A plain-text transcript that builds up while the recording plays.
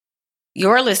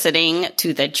You're listening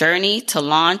to the Journey to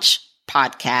Launch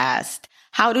podcast.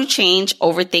 How to change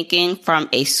overthinking from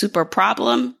a super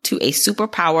problem to a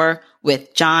superpower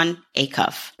with Jon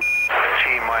Acuff.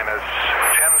 T-minus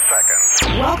 10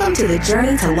 seconds. Welcome to the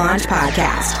Journey to Launch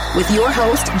podcast with your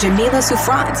host, Jamila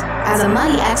Souffrant. As a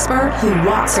money expert who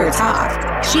walks her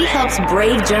talk, she helps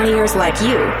brave journeyers like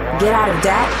you get out of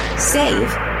debt, save,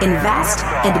 invest,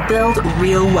 and build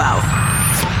real wealth.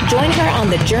 Join her on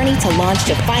the journey to launch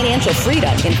to financial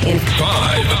freedom in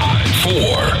 5, 4,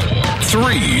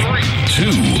 3,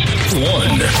 2, 1.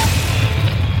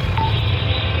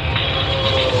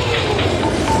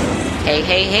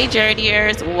 Hey,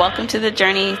 journeyers. Welcome to the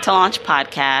Journey to Launch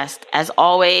podcast. As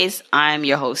always, I'm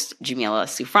your host, Jamila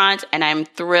Souffrant, and I'm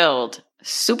thrilled,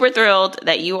 super thrilled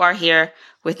that you are here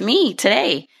with me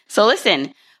today. So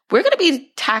listen, we're going to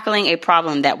be tackling a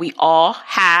problem that we all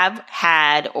have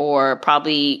had or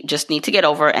probably just need to get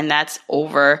over, and that's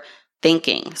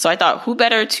overthinking. So I thought, who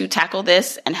better to tackle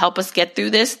this and help us get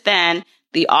through this than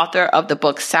the author of the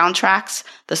book Soundtracks,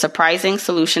 The Surprising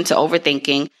Solution to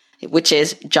Overthinking, which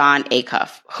is Jon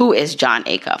Acuff. Who is Jon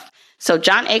Acuff? So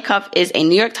Jon Acuff is a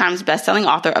New York Times bestselling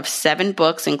author of 7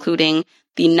 books, including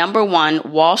the #1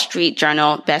 Wall Street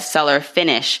Journal bestseller,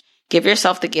 Finish, Give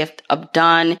Yourself the Gift of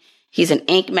Done. He's an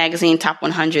Inc. magazine top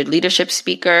 100 leadership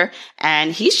speaker.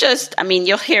 And he's just,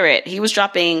 you'll hear it. He was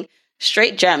dropping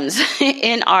straight gems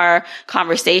in our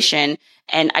conversation.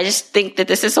 And I just think that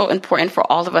this is so important for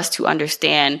all of us to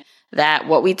understand that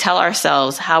what we tell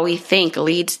ourselves, how we think,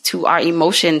 leads to our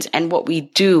emotions and what we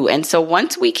do. And so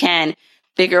once we can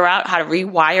figure out how to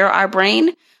rewire our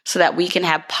brain so that we can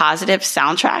have positive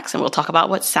soundtracks, and we'll talk about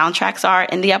what soundtracks are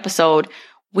in the episode,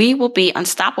 we will be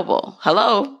unstoppable.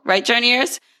 Hello, right,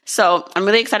 journeyers? So I'm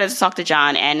really excited to talk to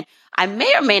Jon, and I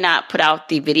may or may not put out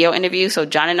the video interview. So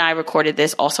Jon and I recorded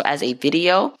this also as a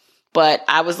video, but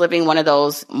I was living one of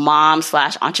those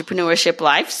mom/entrepreneurship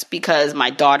lives because my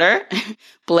daughter,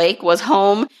 Blake, was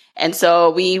home. And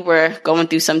so we were going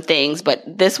through some things, but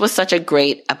this was such a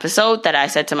great episode that I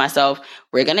said to myself,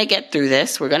 we're going to get through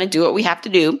this. We're going to do what we have to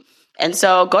do. And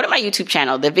so go to my YouTube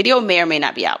channel. The video may or may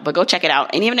not be out, but go check it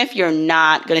out. And even if you're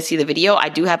not going to see the video, I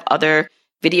do have other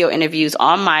video interviews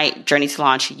on my Journey to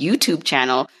Launch YouTube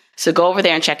channel. So go over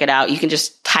there and check it out. You can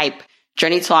just type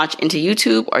Journey to Launch into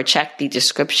YouTube or check the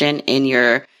description in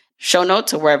your show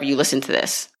notes or wherever you listen to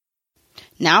this.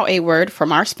 Now a word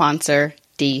from our sponsor,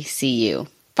 DCU.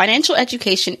 Financial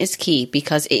education is key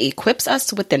because it equips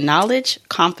us with the knowledge,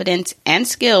 confidence, and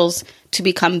skills to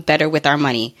become better with our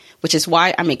money, which is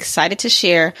why I'm excited to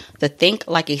share the Think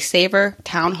Like a Saver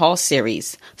Town Hall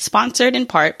series, sponsored in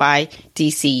part by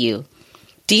DCU.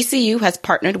 DCU has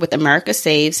partnered with America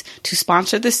Saves to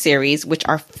sponsor the series, which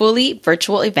are fully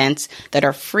virtual events that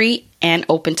are free and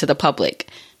open to the public.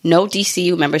 No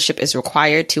DCU membership is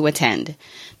required to attend.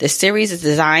 The series is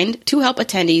designed to help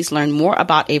attendees learn more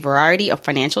about a variety of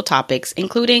financial topics,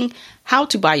 including how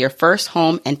to buy your first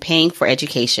home and paying for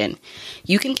education.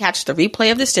 You can catch the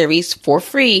replay of the series for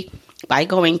free by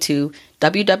going to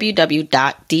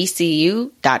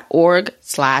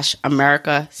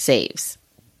www.dcu.org/AmericaSaves.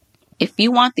 If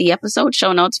you want the episode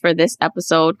show notes for this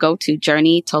episode, go to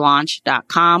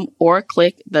journeytolaunch.com or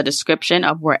click the description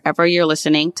of wherever you're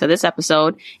listening to this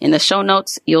episode. In the show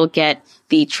notes, you'll get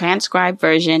the transcribed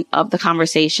version of the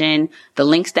conversation, the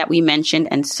links that we mentioned,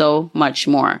 and so much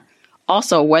more.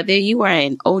 Also, whether you are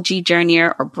an OG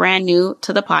journeyer or brand new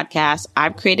to the podcast,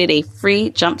 I've created a free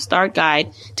jumpstart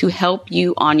guide to help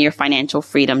you on your financial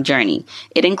freedom journey.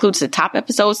 It includes the top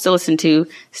episodes to listen to,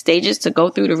 stages to go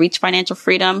through to reach financial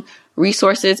freedom,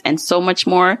 resources, and so much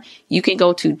more. You can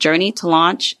go to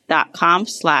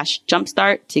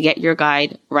journeytolaunch.com/jumpstart to get your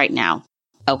guide right now.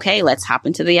 Okay, let's hop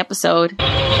into the episode.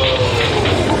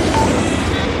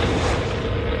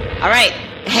 All right.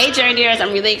 Hey, journeyers,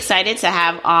 I'm really excited to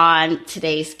have on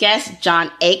today's guest,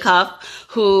 Jon Acuff,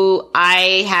 who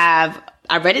I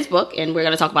read his book, and we're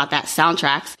going to talk about that,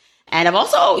 Soundtracks. And I've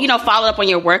also, followed up on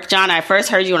your work, Jon. I first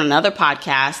heard you on another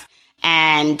podcast,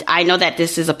 and I know that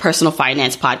this is a personal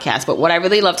finance podcast, but what I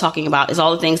really love talking about is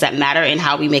all the things that matter in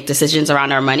how we make decisions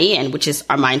around our money, and which is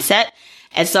our mindset.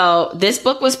 And so this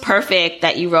book was perfect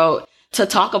that you wrote to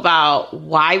talk about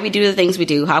why we do the things we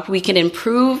do, how we can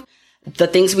improve the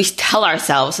things we tell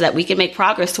ourselves so that we can make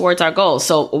progress towards our goals.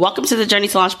 So welcome to the Journey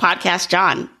to Launch podcast,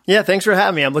 Jon. Yeah, thanks for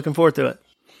having me. I'm looking forward to it.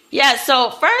 Yeah,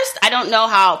 so first, I don't know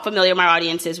how familiar my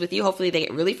audience is with you. Hopefully they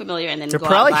get really familiar and then They're go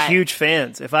probably out huge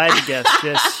fans, if I had to guess.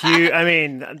 Just huge.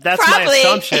 That's Probably. my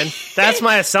assumption. That's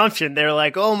my assumption. They're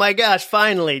like, oh my gosh,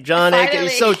 finally, Jon Acuff,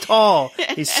 he's so tall.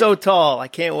 He's so tall. I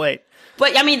can't wait.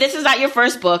 But I mean, this is not your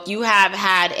first book. You have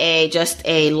had just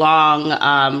a long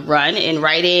run in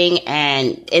writing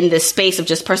and in the space of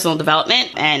just personal development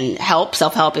and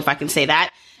self-help, if I can say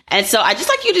that. And so I just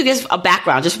like you to give a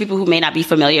background, just for people who may not be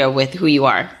familiar with who you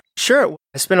are. Sure.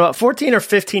 I spent about 14 or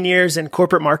 15 years in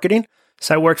corporate marketing.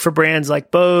 So I worked for brands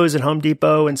like Bose and Home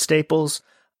Depot and Staples.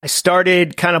 I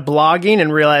started kind of blogging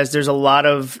and realized there's a lot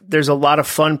of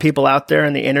fun people out there,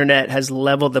 and the internet has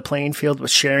leveled the playing field with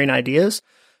sharing ideas.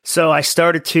 So I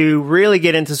started to really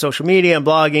get into social media and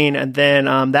blogging, and then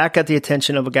that got the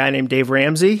attention of a guy named Dave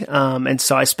Ramsey. And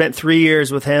so I spent 3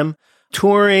 years with him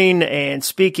touring and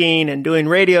speaking and doing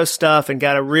radio stuff, and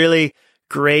got a really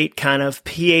great kind of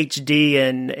PhD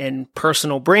in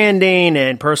personal branding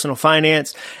and personal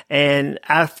finance. And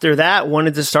after that,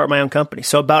 wanted to start my own company.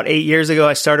 So about 8 years ago,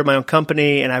 I started my own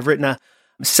company, and I've written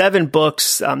 7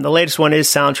 books. The latest one is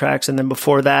Soundtracks. And then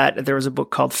before that, there was a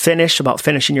book called Finish, about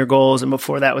finishing your goals. And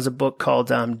before that was a book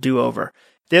called Do Over.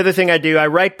 The other thing I do, I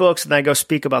write books and then I go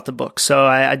speak about the books. So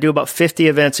I do about 50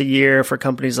 events a year for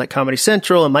companies like Comedy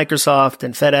Central and Microsoft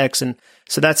and FedEx. And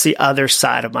so that's the other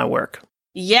side of my work.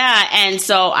 Yeah. And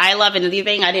so I love it. And the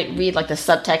thing, I didn't read like the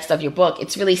subtext of your book.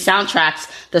 It's really Soundtracks,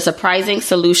 the surprising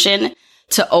solution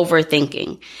to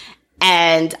overthinking.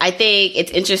 And I think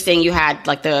it's interesting. You had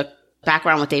like the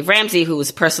background with Dave Ramsey, who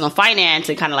was personal finance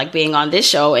and kind of like being on this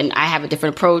show. And I have a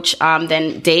different approach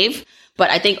than Dave.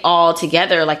 But I think all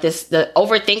together, like this, the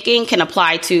overthinking can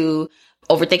apply to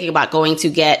overthinking about going to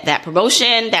get that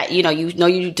promotion that,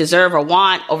 you deserve or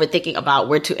want, overthinking about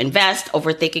where to invest,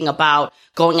 overthinking about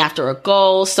going after a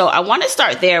goal. So I want to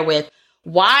start there with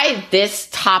why this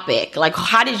topic? Like,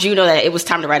 how did you know that it was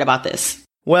time to write about this?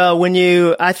 Well,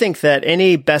 I think that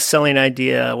any best-selling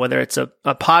idea, whether it's a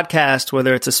podcast,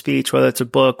 whether it's a speech, whether it's a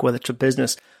book, whether it's a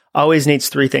business, always needs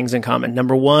 3 things in common.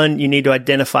 Number 1, you need to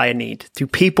identify a need. Do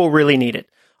people really need it?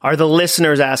 Are the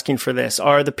listeners asking for this?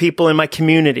 Are the people in my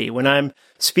community, when I'm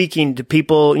speaking to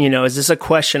people, is this a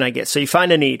question I get? So you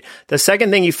find a need. The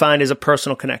second thing you find is a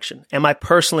personal connection. Am I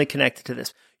personally connected to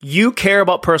this? You care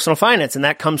about personal finance, and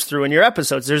that comes through in your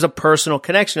episodes. There's a personal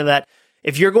connection to that.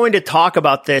 If you're going to talk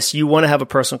about this, you want to have a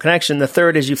personal connection. The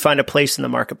third is you find a place in the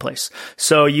marketplace.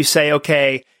 So you say,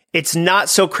 okay, it's not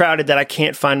so crowded that I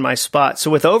can't find my spot.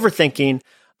 So with overthinking,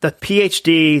 the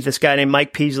PhD, this guy named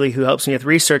Mike Peasley, who helps me with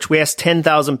research, we asked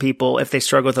 10,000 people if they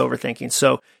struggle with overthinking.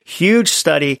 So huge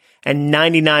study, and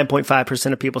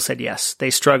 99.5% of people said yes, they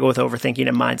struggle with overthinking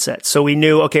and mindset. So we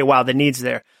knew, okay, wow, the need's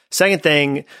there. Second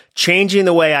thing, changing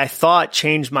the way I thought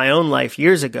changed my own life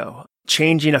years ago.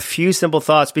 Changing a few simple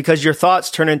thoughts, because your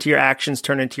thoughts turn into your actions,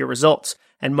 turn into your results.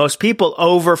 And most people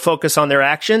over focus on their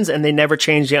actions and they never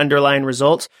change the underlying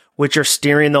results, which are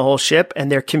steering the whole ship, and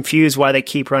they're confused why they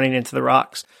keep running into the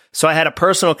rocks. So I had a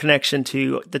personal connection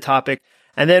to the topic.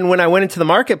 And then when I went into the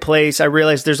marketplace, I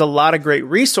realized there's a lot of great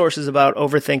resources about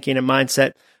overthinking and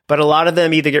mindset, but a lot of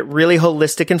them either get really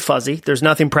holistic and fuzzy. There's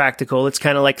nothing practical. It's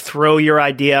kind of like throw your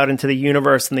idea out into the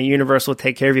universe and the universe will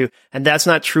take care of you. And that's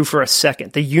not true for a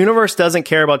second. The universe doesn't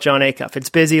care about John Acuff. It's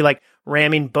busy like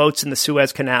ramming boats in the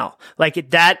Suez Canal. Like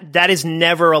that is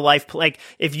never a life. Like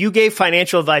if you gave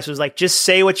financial advice, it was like, just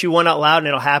say what you want out loud and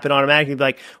it'll happen automatically. Be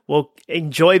like, well,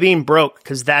 enjoy being broke,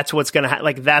 because that's what's going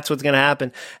to that's what's going to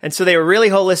happen. And so they were really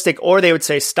holistic, or they would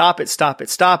say, stop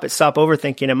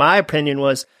overthinking. And my opinion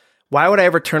was, why would I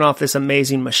ever turn off this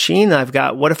amazing machine that I've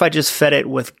got? What if I just fed it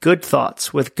with good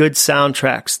thoughts, with good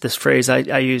soundtracks? This phrase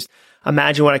I used.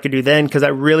 Imagine what I could do then, because I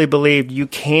really believed you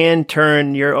can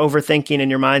turn your overthinking and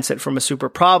your mindset from a super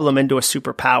problem into a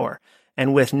superpower.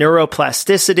 And with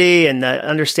neuroplasticity and the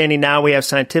understanding now we have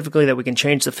scientifically that we can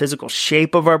change the physical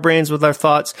shape of our brains with our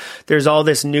thoughts, there's all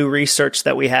this new research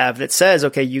that we have that says,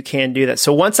 okay, you can do that.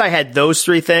 So once I had those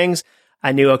 3 things,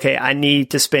 I knew, okay, I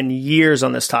need to spend years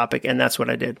on this topic. And that's what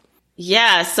I did.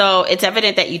 Yeah. So it's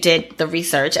evident that you did the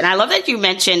research. And I love that you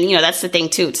mentioned, that's the thing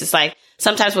too. It's just like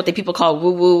sometimes what the people call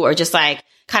woo woo, or just like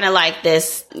kind of like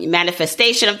this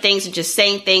manifestation of things and just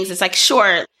saying things. It's like,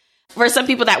 sure, for some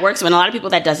people that works, but a lot of people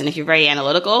that doesn't, if you're very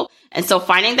analytical. And so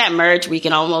finding that merge, we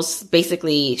can almost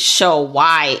basically show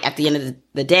why at the end of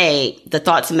the day, the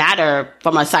thoughts matter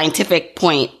from a scientific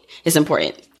point is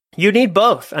important. You need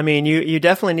both. I mean, you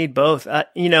definitely need both.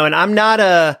 And I'm not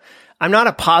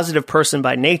a positive person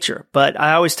by nature, but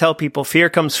I always tell people fear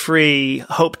comes free,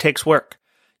 hope takes work.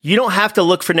 You don't have to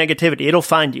look for negativity. It'll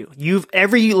find you.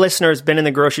 Every listener has been in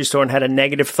the grocery store and had a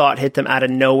negative thought hit them out of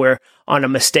nowhere on a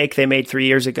mistake they made 3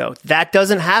 years ago. That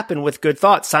doesn't happen with good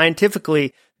thoughts.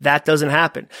 Scientifically, that doesn't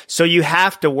happen. So you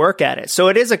have to work at it. So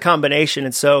it is a combination.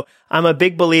 And so I'm a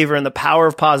big believer in the power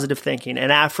of positive thinking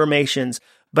and affirmations,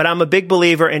 but I'm a big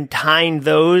believer in tying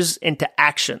those into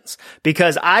actions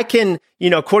because I can,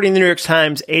 according to the New York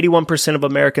Times, 81% of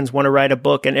Americans want to write a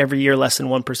book and every year less than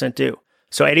 1% do.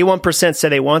 So 81% say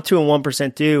they want to and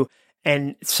 1% do.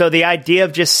 And so the idea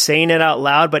of just saying it out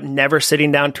loud, but never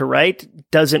sitting down to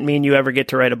write doesn't mean you ever get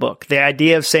to write a book. The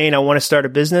idea of saying, I want to start a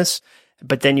business,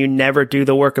 but then you never do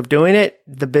the work of doing it,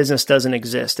 the business doesn't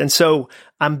exist. And so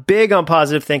I'm big on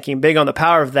positive thinking, big on the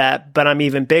power of that, but I'm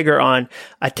even bigger on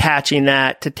attaching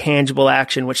that to tangible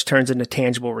action, which turns into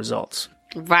tangible results.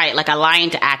 Right. Like a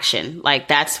line to action. Like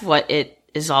that's what it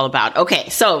is all about. Okay.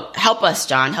 So help us,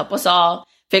 John, help us all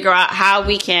figure out how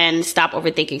we can stop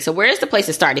overthinking. So where's the place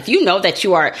to start? If you know that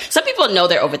some people know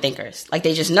they're overthinkers. Like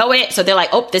they just know it. So they're like,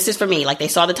 oh, this is for me. Like they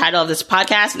saw the title of this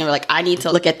podcast and they were like, I need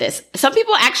to look at this. Some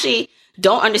people actually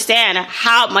don't understand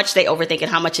how much they overthink and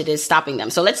how much it is stopping them.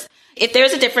 So if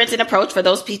there's a difference in approach for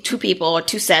those two people or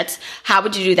two sets, how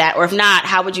would you do that? Or if not,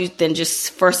 how would you then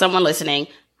just, for someone listening,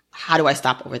 how do I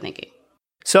stop overthinking?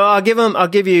 So I'll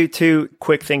give you two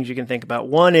quick things you can think about.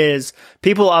 One is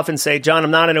people often say, John,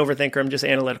 I'm not an overthinker. I'm just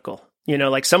analytical.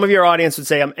 Like some of your audience would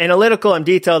say, I'm analytical, I'm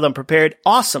detailed, I'm prepared.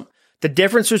 Awesome. The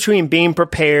difference between being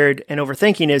prepared and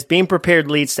overthinking is being prepared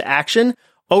leads to action.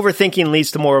 Overthinking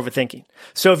leads to more overthinking.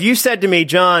 So if you said to me,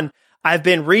 John, I've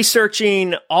been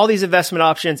researching all these investment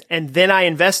options and then I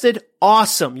invested,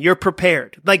 awesome. You're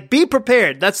prepared. Like be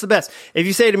prepared. That's the best. If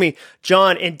you say to me,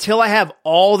 John, until I have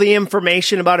all the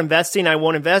information about investing, I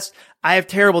won't invest. I have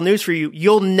terrible news for you.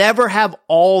 You'll never have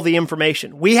all the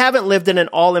information. We haven't lived in an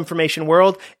all information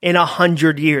world in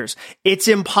 100 years. It's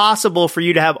impossible for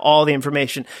you to have all the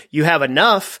information. You have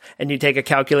enough and you take a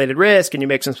calculated risk and you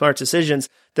make some smart decisions.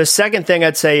 The second thing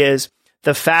I'd say is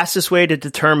the fastest way to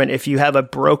determine if you have a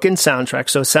broken soundtrack.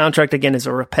 So a soundtrack, again, is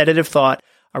a repetitive thought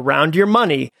around your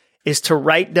money is to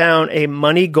write down a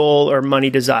money goal or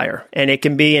money desire. And it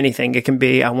can be anything. It can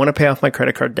be, I want to pay off my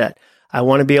credit card debt. I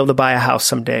want to be able to buy a house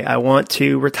someday. I want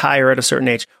to retire at a certain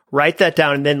age. Write that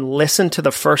down and then listen to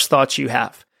the first thoughts you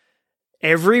have.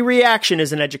 Every reaction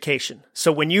is an education.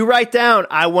 So when you write down,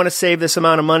 I want to save this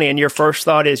amount of money, and your first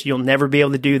thought is, you'll never be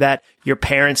able to do that. Your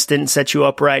parents didn't set you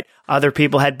up right. Other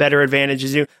people had better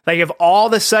advantages than you. Like if all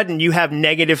of a sudden you have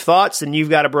negative thoughts, then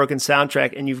you've got a broken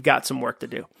soundtrack and you've got some work to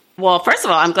do. Well, first of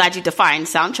all, I'm glad you defined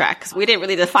soundtrack because we didn't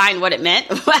really define what it meant.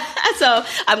 So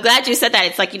I'm glad you said that.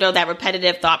 It's like, that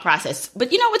repetitive thought process.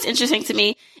 But what's interesting to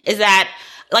me is that,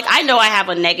 like, I know I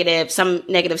have some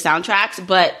negative soundtracks,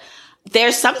 but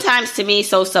they're sometimes to me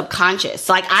so subconscious.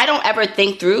 Like I don't ever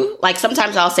think through, like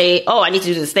sometimes I'll say, oh, I need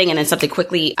to do this thing. And then something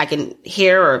quickly I can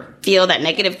hear or feel that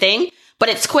negative thing, but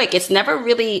it's quick. It's never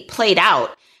really played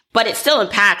out, but it still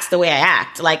impacts the way I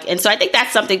act. And so I think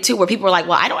that's something too, where people are like,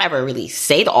 well, I don't ever really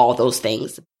say all those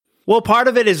things. Well, part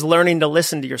of it is learning to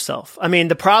listen to yourself. I mean,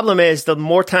 the problem is the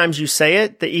more times you say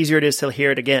it, the easier it is to hear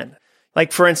it again.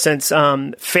 Like, for instance,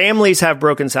 families have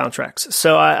broken soundtracks.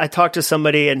 So I talked to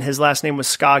somebody and his last name was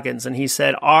Scoggins. And he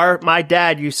said, my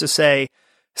dad used to say,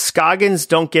 Scoggins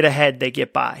don't get ahead, they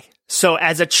get by. So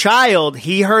as a child,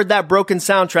 he heard that broken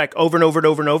soundtrack over and over and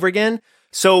over and over again.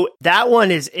 So that one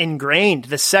is ingrained.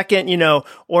 The second,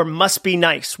 or must be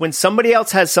nice. When somebody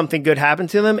else has something good happen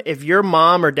to them, if your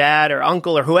mom or dad or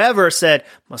uncle or whoever said,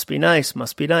 must be nice,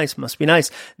 must be nice, must be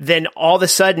nice, then all of a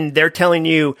sudden they're telling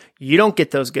you, you don't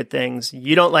get those good things.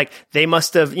 You don't they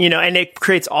must have, and it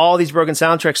creates all these broken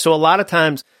soundtracks. So a lot of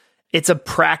times it's a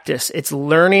practice. It's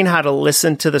learning how to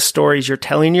listen to the stories you're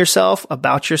telling yourself,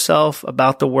 about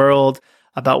the world,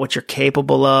 about what you're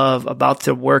capable of, about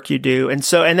the work you do. And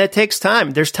that takes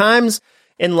time. There's times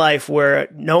in life where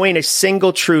knowing a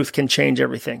single truth can change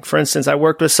everything. For instance, I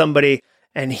worked with somebody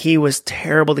and he was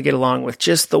terrible to get along with,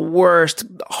 just the worst,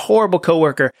 horrible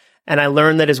coworker. And I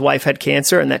learned that his wife had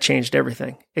cancer and that changed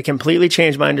everything. It completely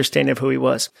changed my understanding of who he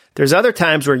was. There's other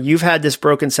times where you've had this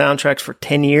broken soundtrack for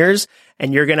 10 years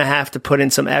and you're going to have to put in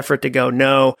some effort to go,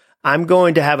 no, I'm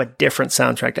going to have a different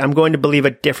soundtrack. I'm going to believe a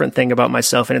different thing about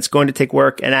myself, and it's going to take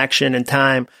work and action and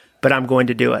time, but I'm going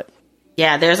to do it.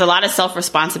 Yeah, there's a lot of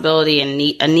self-responsibility and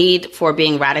a need for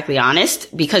being radically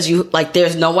honest because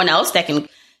there's no one else that can,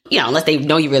 unless they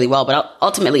know you really well, but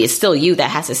ultimately it's still you that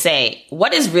has to say,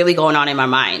 what is really going on in my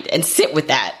mind, and sit with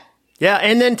that. Yeah,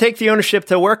 and then take the ownership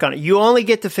to work on it. You only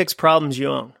get to fix problems you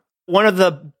own. One of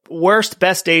the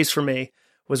best days for me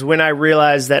was when I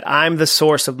realized that I'm the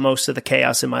source of most of the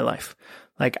chaos in my life.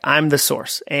 Like I'm the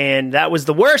source. And that was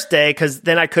the worst day because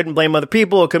then I couldn't blame other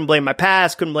people. I couldn't blame my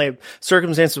past, couldn't blame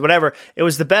circumstances, whatever. It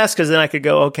was the best because then I could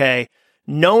go, okay,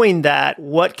 knowing that,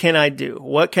 what can I do?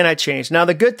 What can I change? Now,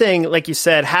 the good thing, like you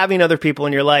said, having other people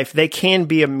in your life, they can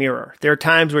be a mirror. There are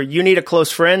times where you need a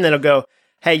close friend that'll go,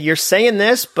 hey, you're saying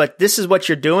this, but this is what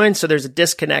you're doing. So there's a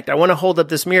disconnect. I want to hold up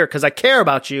this mirror because I care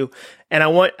about you. And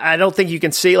I don't think you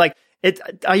can see like it.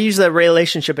 I use the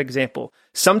relationship example.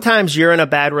 Sometimes you're in a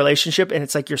bad relationship and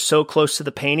it's like you're so close to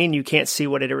the painting, you can't see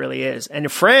what it really is. And your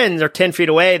friends are 10 feet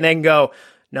away and they can go,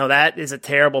 no, that is a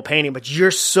terrible painting, but you're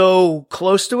so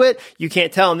close to it, you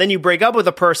can't tell. And then you break up with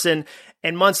a person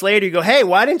and months later you go, hey,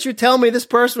 why didn't you tell me this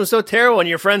person was so terrible? And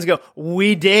your friends go,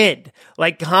 we did,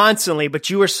 like constantly, but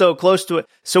you were so close to it.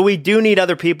 So we do need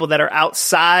other people that are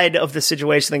outside of the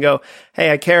situation and go,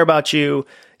 hey, I care about you.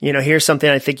 You know, here's something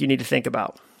I think you need to think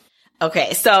about.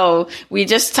 Okay. So we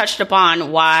just touched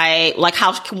upon why, like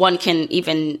how one can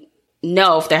even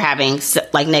know if they're having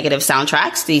like negative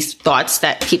soundtracks, these thoughts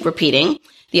that keep repeating.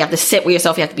 You have to sit with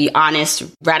yourself. You have to be honest,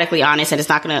 radically honest, and it's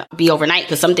not going to be overnight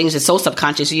because some things are so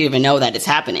subconscious you don't even know that it's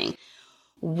happening.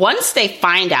 Once they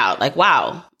find out, like,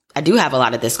 wow, I do have a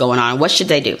lot of this going on, what should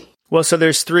they do? Well, so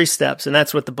there's 3 steps, and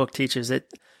that's what the book teaches.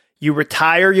 You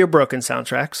retire your broken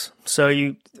soundtracks. So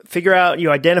you figure out, you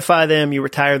identify them, you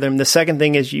retire them. The second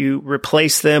thing is you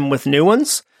replace them with new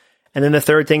ones. And then the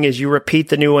third thing is you repeat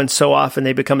the new ones so often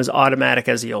they become as automatic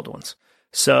as the old ones.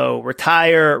 So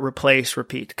retire, replace,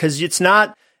 repeat. Because it's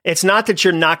not that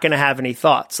you're not going to have any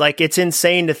thoughts. Like it's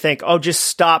insane to think, oh, just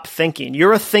stop thinking.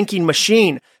 You're a thinking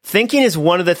machine. Thinking is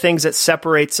one of the things that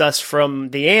separates us from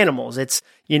the animals. It's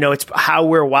how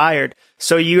we're wired.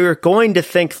 So you're going to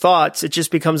think thoughts. It just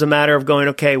becomes a matter of going,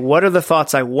 okay, what are the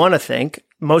thoughts I want to think?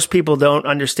 Most people don't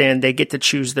understand they get to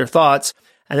choose their thoughts.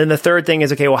 And then the third thing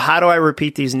is, okay, well, how do I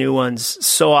repeat these new ones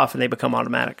so often they become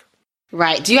automatic?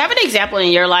 Right. Do you have an example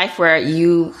in your life where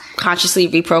you consciously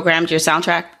reprogrammed your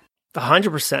soundtrack?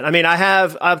 100%. I mean, I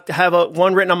have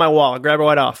one written on my wall. I'll grab it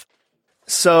right off.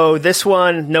 So this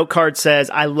one note card says,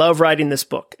 I love writing this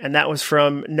book. And that was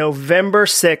from November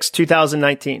 6,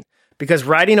 2019. Because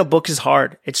writing a book is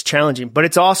hard. It's challenging, but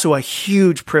it's also a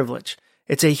huge privilege.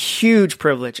 It's a huge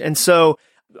privilege. And so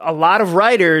a lot of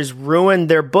writers ruin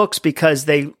their books because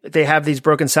they have these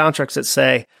broken soundtracks that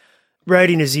say,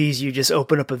 writing is easy. You just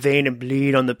open up a vein and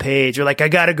bleed on the page. Or like, I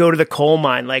got to go to the coal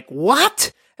mine. Like,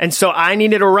 what? And so I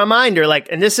needed a reminder, like,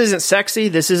 and this isn't sexy.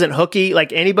 This isn't hooky.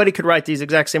 Like anybody could write these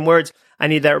exact same words. I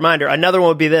need that reminder. Another one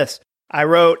would be this. I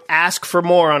wrote ask for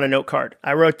more on a note card.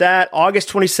 I wrote that August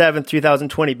 27th,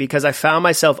 2020, because I found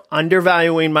myself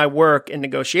undervaluing my work in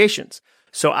negotiations.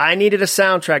 So I needed a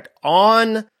soundtrack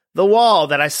on the wall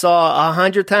that I saw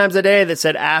 100 times a day that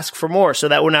said ask for more. So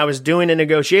that when I was doing a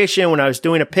negotiation, when I was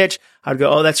doing a pitch, I'd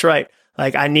go, oh, that's right.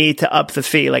 Like I need to up the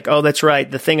fee. Like, oh, that's right.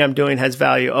 The thing I'm doing has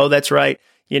value. Oh, that's right.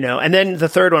 And then the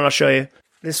third one I'll show you.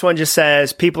 This one just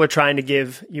says people are trying to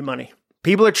give you money.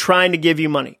 People are trying to give you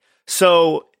money.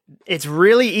 So it's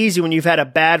really easy when you've had a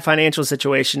bad financial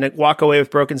situation to walk away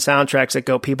with broken soundtracks that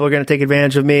go, people are going to take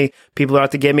advantage of me. People are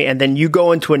out to get me. And then you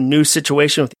go into a new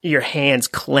situation with your hands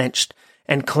clenched.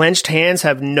 And clenched hands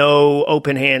have no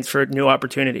open hands for new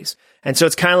opportunities. And so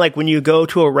it's kind of like when you go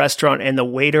to a restaurant and the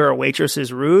waiter or waitress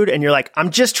is rude and you're like,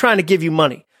 I'm just trying to give you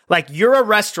money. Like you're a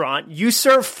restaurant, you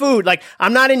serve food. Like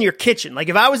I'm not in your kitchen. Like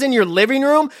if I was in your living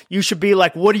room, you should be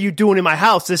like, what are you doing in my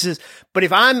house? But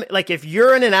if I'm like, if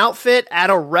you're in an outfit at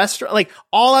a restaurant, like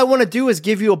all I want to do is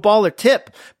give you a baller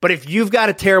tip. But if you've got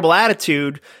a terrible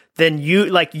attitude, then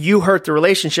you hurt the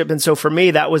relationship. And so for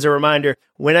me, that was a reminder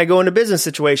when I go into business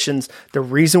situations, the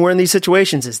reason we're in these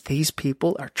situations is these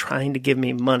people are trying to give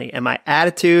me money, and my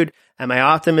attitude and my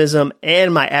optimism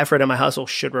and my effort and my hustle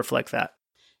should reflect that.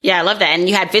 Yeah, I love that. And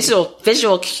you had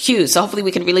visual cues. So hopefully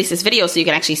we can release this video so you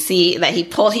can actually see that he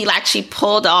actually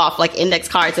pulled off like index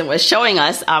cards and was showing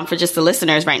us, for just the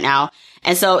listeners right now.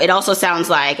 And so it also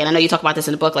sounds like, and I know you talk about this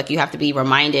in the book, like you have to be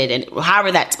reminded, and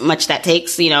however much that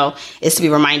takes, is to be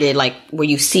reminded, like where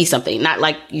you see something, not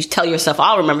like you tell yourself,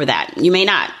 I'll remember that. You may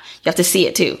not. You have to see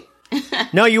it too.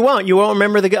 No, you won't. You won't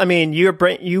remember your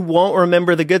brain, you won't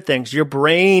remember the good things. Your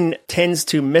brain tends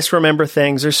to misremember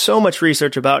things. There's so much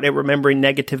research about it remembering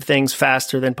negative things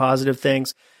faster than positive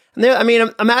things. And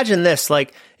imagine this,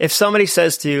 like if somebody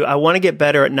says to you, I want to get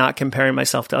better at not comparing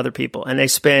myself to other people, and they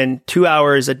spend 2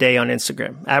 hours a day on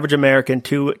Instagram, average American,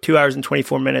 2 hours and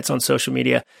 24 minutes on social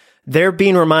media. They're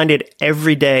being reminded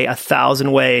every day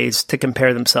 1,000 ways to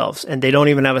compare themselves, and they don't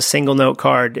even have a single note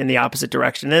card in the opposite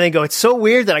direction. And then they go, it's so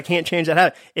weird that I can't change that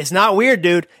habit. It's not weird,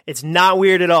 dude. It's not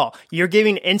weird at all. You're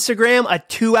giving Instagram a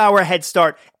 2-hour head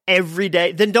start every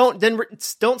day. Then don't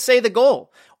say the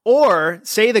goal. Or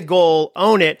say the goal,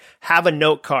 own it, have a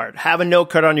note card. Have a note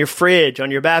card on your fridge,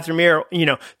 on your bathroom mirror,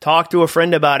 talk to a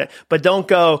friend about it. But don't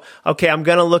go, okay, I'm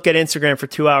going to look at Instagram for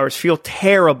 2 hours, feel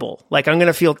terrible. Like I'm going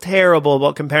to feel terrible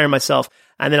about comparing myself.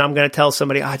 And then I'm going to tell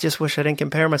somebody, I just wish I didn't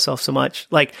compare myself so much.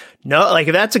 Like, no, like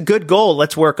if that's a good goal,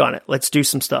 let's work on it. Let's do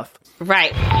some stuff.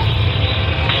 Right.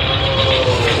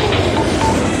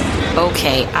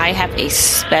 Okay, I have a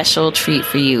special treat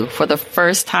for you. For the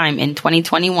first time in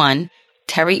 2021,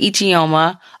 Terry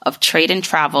Ijeoma of Trade and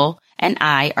Travel and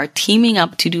I are teaming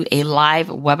up to do a live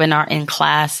webinar in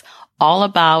class all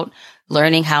about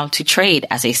learning how to trade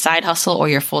as a side hustle or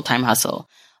your full-time hustle.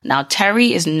 Now,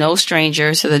 Terry is no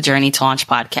stranger to the Journey to Launch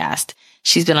podcast.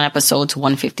 She's been on episodes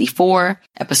 154,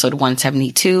 episode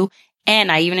 172,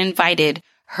 and I even invited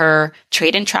her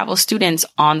trade and travel students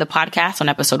on the podcast on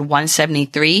episode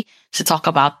 173 to talk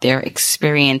about their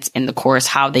experience in the course,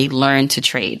 how they learn to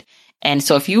trade. And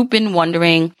so if you've been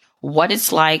wondering what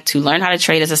it's like to learn how to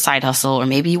trade as a side hustle, or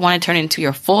maybe you want to turn it into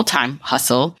your full-time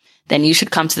hustle, then you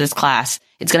should come to this class.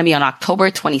 It's going to be on October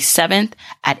 27th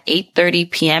at 8:30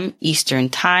 p.m. Eastern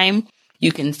Time.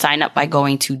 You can sign up by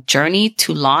going to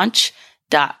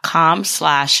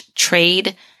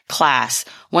journeytolaunch.com/trade class.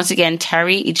 Once again,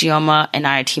 Terry Ijeoma and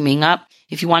I are teaming up.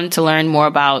 If you wanted to learn more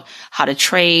about how to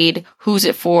trade, who's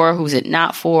it for, who's it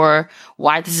not for,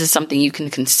 why this is something you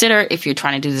can consider if you're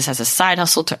trying to do this as a side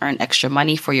hustle to earn extra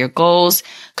money for your goals,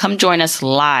 come join us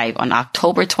live on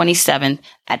October 27th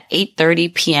at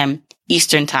 8:30 p.m.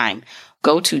 Eastern Time.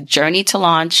 Go to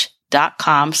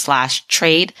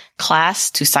journeytolaunch.com/trade class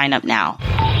to sign up now.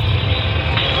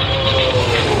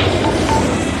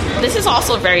 This is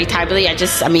also very timely.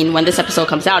 When this episode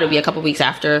comes out, it'll be a couple weeks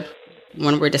after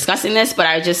when we're discussing this, but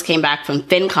I just came back from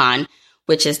FinCon,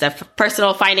 which is the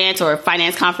personal finance or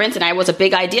finance conference, and I was a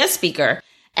big idea speaker.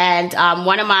 And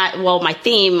my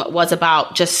theme was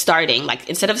about just starting. Like,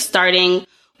 instead of starting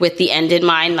with the end in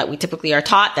mind, like we typically are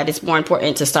taught, that it's more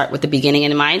important to start with the beginning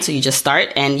in mind. So you just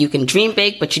start, and you can dream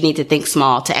big, but you need to think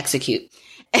small to execute.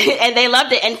 And they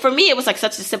loved it. And for me, it was like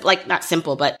such a simple, like not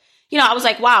simple, but I was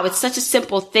like, wow, it's such a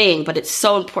simple thing, but it's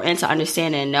so important to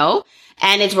understand and know.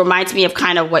 And it reminds me of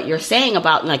kind of what you're saying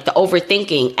about like the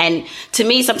overthinking. And to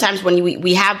me, sometimes when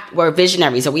we're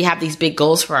visionaries or we have these big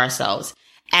goals for ourselves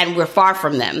and we're far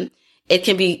from them, it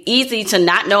can be easy to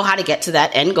not know how to get to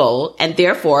that end goal, and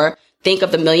therefore think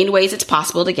of the million ways it's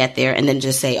possible to get there, and then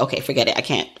just say, okay, forget it. I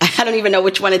don't even know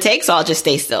which one it takes, so I'll just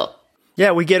stay still.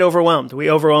 Yeah, we get overwhelmed.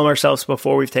 We overwhelm ourselves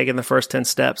before we've taken the first 10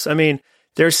 steps. I mean,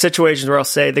 there's situations where I'll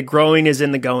say the growing is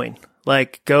in the going.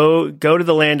 Like, go to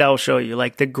the land I will show you.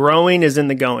 Like, the growing is in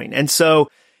the going. And so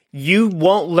you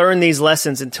won't learn these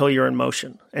lessons until you're in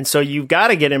motion. And so you've got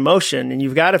to get in motion, and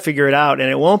you've got to figure it out,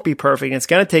 and it won't be perfect. It's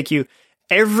going to take you.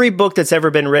 Every book that's ever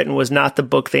been written was not the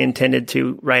book they intended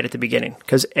to write at the beginning,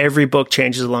 because every book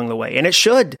changes along the way. And it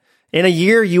should. In a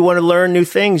year, you want to learn new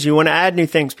things. You want to add new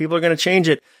things. People are going to change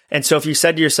it. And so if you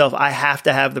said to yourself, I have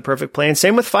to have the perfect plan,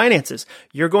 same with finances.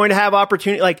 You're going to have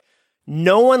opportunity. Like,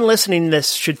 no one listening to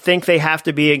this should think they have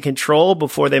to be in control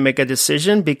before they make a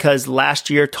decision, because last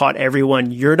year taught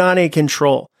everyone you're not in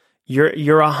control. You're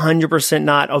 100%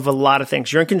 not of a lot of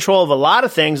things. You're in control of a lot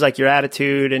of things, like your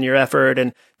attitude and your effort.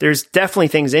 And there's definitely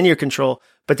things in your control,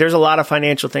 but there's a lot of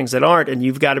financial things that aren't. And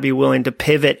you've got to be willing to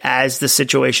pivot as the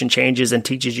situation changes and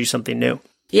teaches you something new.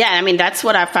 Yeah, I mean, that's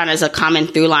what I've found as a common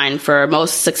through line for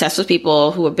most successful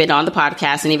people who have been on the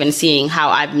podcast, and even seeing how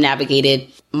I've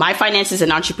navigated my finances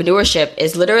and entrepreneurship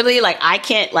is literally like,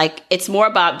 it's more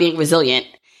about being resilient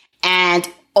and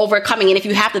overcoming. And if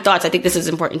you have the thoughts, I think this is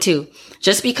important too.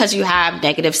 Just because you have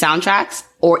negative soundtracks,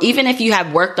 or even if you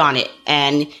have worked on it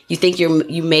and you think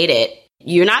you made it,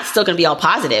 you're not still going to be all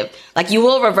positive. Like, you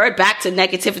will revert back to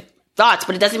negative thoughts,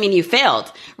 but it doesn't mean you failed,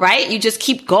 right? You just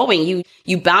keep going.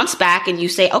 You bounce back and you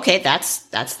say, okay, that's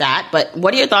that. But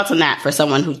what are your thoughts on that for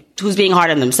someone who's being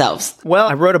hard on themselves? Well,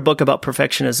 I wrote a book about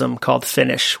perfectionism called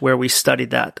Finish, where we studied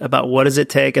that, about what does it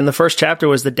take. And the first chapter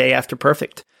was the day after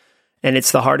perfect. And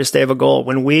it's the hardest day of a goal.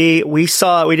 When we did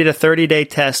a 30-day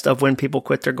test of when people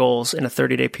quit their goals in a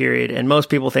 30-day period. And most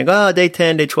people think, day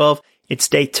 10, day 12, it's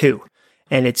day 2.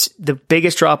 And it's the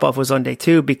biggest drop off was on day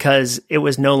 2 because it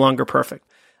was no longer perfect.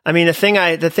 I mean, the thing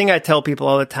I tell people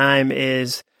all the time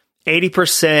is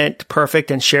 80%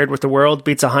 perfect and shared with the world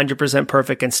beats 100%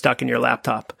 perfect and stuck in your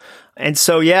laptop. And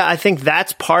so, yeah, I think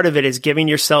that's part of it, is giving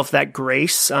yourself that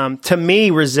grace. To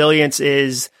me, resilience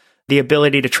is the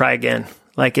ability to try again.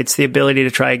 Like, it's the ability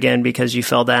to try again because you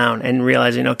fell down, and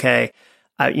realizing, okay,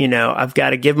 I've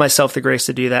got to give myself the grace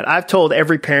to do that. I've told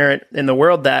every parent in the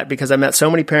world that, because I met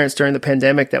so many parents during the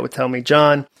pandemic that would tell me,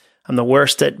 John, I'm the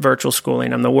worst at virtual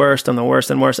schooling. I'm the worst. And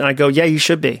I go, yeah, you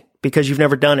should be. because you've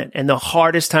never done it. And the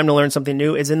hardest time to learn something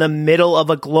new is in the middle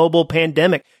of a global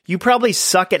pandemic. You probably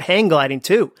suck at hang gliding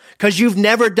too, because you've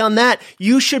never done that.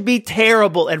 You should be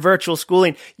terrible at virtual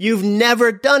schooling. You've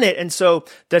never done it. And so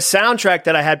the soundtrack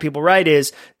that I had people write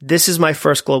is, this is my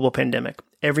first global pandemic.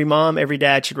 Every mom, every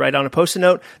dad should write on a Post-it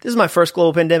note, this is my first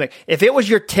global pandemic. If it was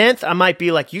your 10th, I might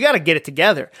be like, you got to get it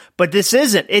together. But this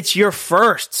isn't. It's your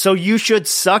first. So you should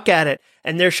suck at it.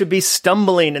 And there should be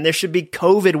stumbling, and there should be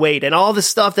COVID weight and all the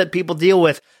stuff that people deal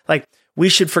with. Like, we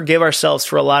should forgive ourselves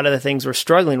for a lot of the things we're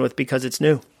struggling with because it's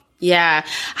new. Yeah.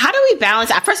 How do we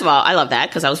balance? First of all, I love that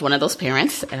because I was one of those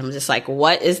parents, and I'm just like,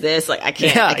 what is this? Like, I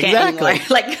can't exactly. anymore.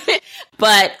 Like,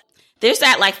 but there's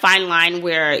that like fine line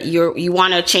where you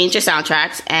want to change your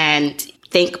soundtracks and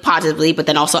think positively, but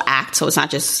then also act. So it's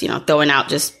not just, throwing out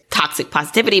just toxic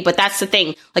positivity. But that's the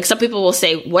thing. Like, some people will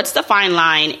say, what's the fine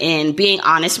line in being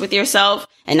honest with yourself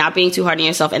and not being too hard on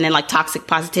yourself? And then like toxic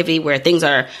positivity where things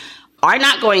are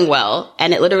not going well.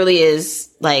 And it literally is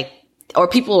like, or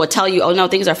people will tell you, oh no,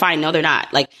 things are fine. No, they're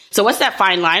not. Like, so what's that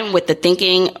fine line with the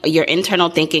thinking, your internal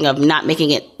thinking of not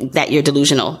making it that you're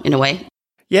delusional in a way?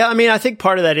 Yeah. I mean, I think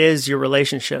part of that is your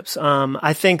relationships.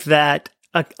 I think that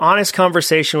an honest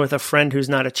conversation with a friend who's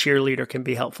not a cheerleader can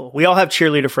be helpful. We all have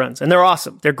cheerleader friends, and they're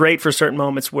awesome. They're great for certain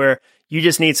moments where you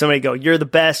just need somebody to go, you're the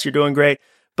best, you're doing great.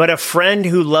 But a friend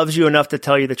who loves you enough to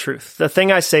tell you the truth. The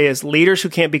thing I say is leaders who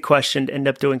can't be questioned end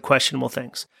up doing questionable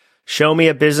things. Show me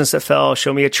a business that fell.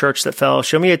 Show me a church that fell.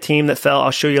 Show me a team that fell.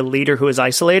 I'll show you a leader who is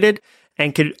isolated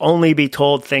and could only be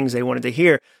told things they wanted to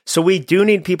hear. So we do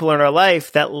need people in our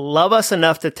life that love us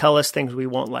enough to tell us things we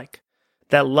won't like,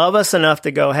 that love us enough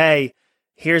to go, hey,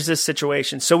 here's this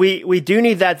situation. So we do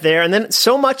need that there. And then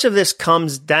so much of this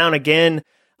comes down again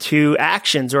to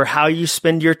actions or how you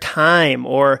spend your time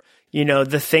or,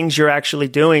 the things you're actually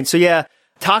doing. So yeah,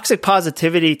 toxic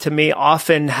positivity to me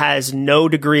often has no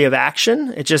degree of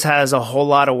action. It just has a whole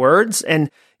lot of words. And,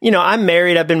 I'm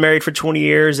married. I've been married for 20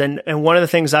 years. And one of the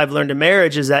things I've learned in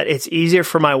marriage is that it's easier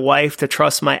for my wife to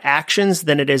trust my actions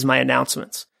than it is my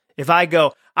announcements. If I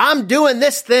go, I'm doing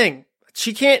this thing,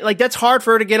 she can't, like, that's hard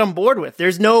for her to get on board with.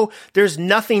 There's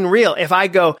nothing real. If I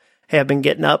go, hey, I've been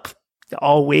getting up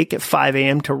all week at 5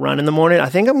 a.m. to run in the morning. I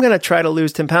think I'm going to try to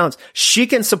lose 10 pounds. She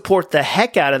can support the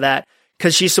heck out of that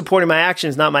because she's supporting my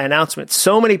actions, not my announcements.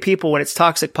 So many people, when it's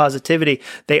toxic positivity,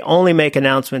 they only make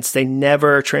announcements. They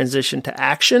never transition to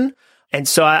action. And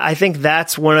so I think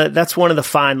that's one of the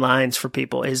fine lines for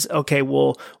people is, okay,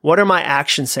 well, what are my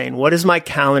actions saying? What is my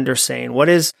calendar saying? What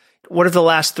are the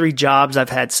last 3 jobs I've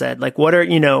had said? Like,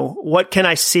 what can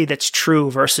I see that's true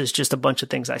versus just a bunch of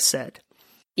things I said?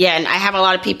 Yeah. And I have a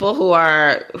lot of people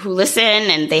who listen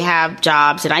and they have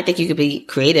jobs, and I think you could be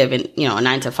creative and, a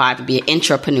 9 to 5 and be an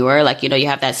entrepreneur. Like, you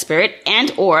have that spirit,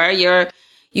 and, or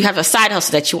you have a side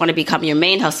hustle that you want to become your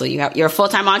main hustle. You're a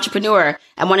full-time entrepreneur.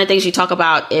 And one of the things you talk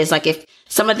about is like, if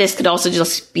some of this could also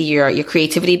just be your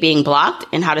creativity being blocked,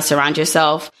 and how to surround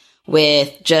yourself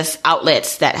with just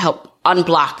outlets that help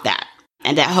unblock that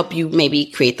and that help you maybe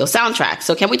create those soundtracks.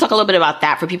 So can we talk a little bit about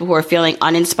that for people who are feeling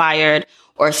uninspired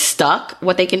or stuck,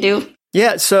 what they can do?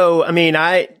 Yeah. So, I mean,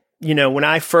 when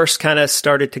I first kind of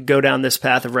started to go down this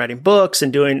path of writing books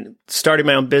and starting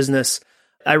my own business,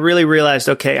 I really realized,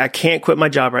 okay, I can't quit my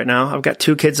job right now. I've got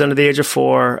 2 kids under the age of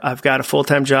 4. I've got a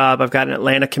full-time job. I've got an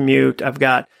Atlanta commute. I've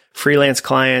got freelance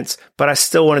clients, but I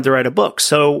still wanted to write a book.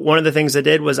 So one of the things I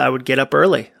did was I would get up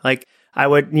early. Like, I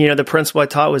would, the principle I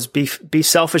taught was be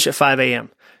selfish at 5 a.m.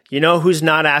 You know who's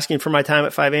not asking for my time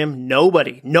at 5 a.m.?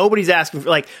 Nobody. Nobody's asking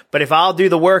for but if I'll do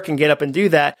the work and get up and do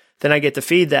that, then I get to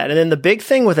feed that. And then the big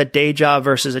thing with a day job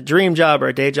versus a dream job or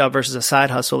a day job versus a side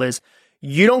hustle is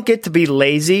you don't get to be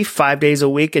lazy 5 days a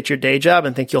week at your day job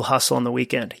and think you'll hustle on the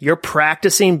weekend. You're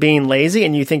practicing being lazy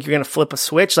and you think you're going to flip a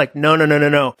switch. Like,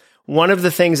 no. One of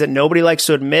the things that nobody likes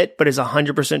to admit, but is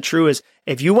 100% true, is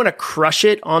if you want to crush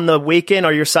it on the weekend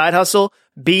or your side hustle,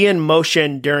 be in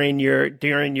motion during your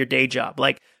day job.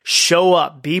 Like, show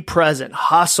up, be present,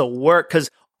 hustle, work, because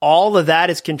all of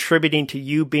that is contributing to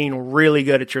you being really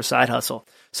good at your side hustle.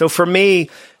 So for me,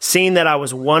 seeing that I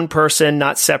was one person,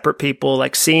 not separate people,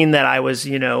 like seeing that I was,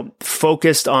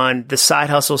 focused on the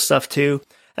side hustle stuff too.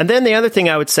 And then the other thing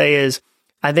I would say is,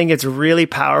 I think it's really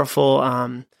powerful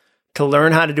to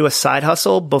learn how to do a side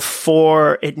hustle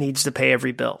before it needs to pay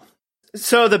every bill.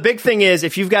 So the big thing is,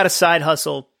 if you've got a side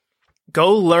hustle,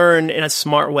 go learn in a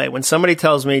smart way. When somebody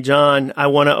tells me, John, I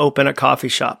want to open a coffee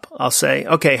shop, I'll say,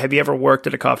 okay, have you ever worked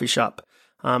at a coffee shop?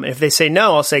 If they say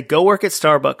no, I'll say, go work at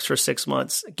Starbucks for 6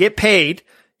 months. Get paid.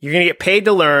 You're going to get paid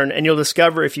to learn, and you'll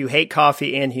discover if you hate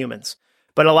coffee and humans.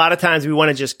 But a lot of times we want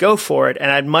to just go for it.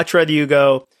 And I'd much rather you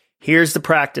go, Here's the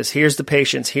practice. Here's the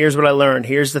patience. Here's what I learned.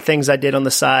 Here's the things I did on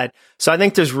the side. So I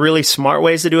think there's really smart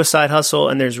ways to do a side hustle,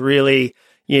 and there's really,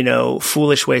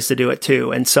 foolish ways to do it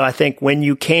too. And so I think when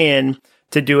you can,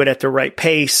 to do it at the right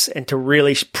pace and to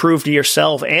really prove to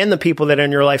yourself and the people that are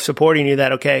in your life supporting you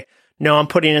that, okay, no, I'm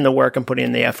putting in the work, I'm putting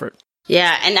in the effort.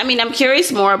 Yeah. And I mean, I'm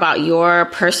curious more about your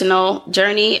personal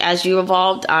journey as you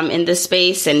evolved in this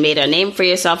space and made a name for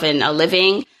yourself and a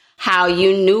living, how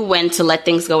you knew when to let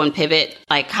things go and pivot,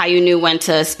 like how you knew when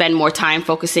to spend more time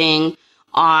focusing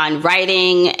on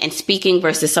writing and speaking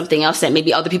versus something else that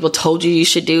maybe other people told you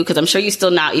should do. Because I'm sure you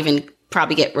still not even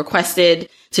probably get requested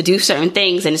to do certain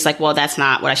things. And it's like, well, that's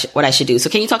not what I should do. So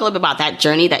can you talk a little bit about that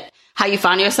journey, that how you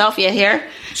found yourself here?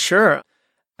 Sure.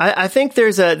 I think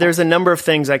there's a number of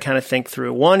things I kind of think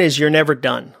through. One is you're never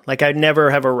done. Like I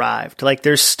never have arrived. Like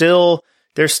there's still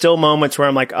moments where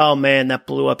I'm like, oh man, that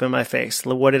blew up in my face.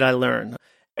 What did I learn?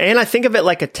 And I think of it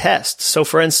like a test. So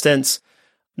for instance,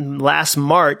 last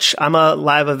March, I'm a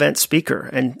live event speaker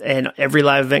and every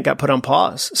live event got put on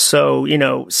pause. So,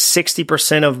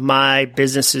 60% of my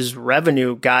business's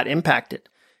revenue got impacted.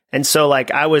 And so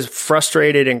like I was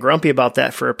frustrated and grumpy about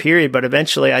that for a period, but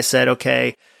eventually I said,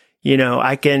 okay,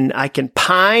 I can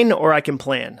pine or I can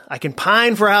plan. I can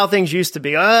pine for how things used to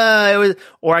be,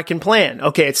 or I can plan.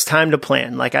 Okay, it's time to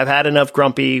plan. Like I've had enough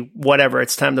grumpy, whatever,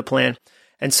 it's time to plan.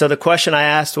 And so the question I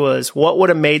asked was, what would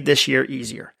have made this year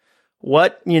easier?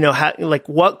 What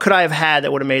could I have had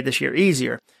that would have made this year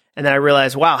easier? And then I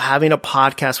realized, wow, having a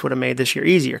podcast would have made this year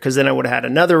easier because then I would have had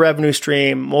another revenue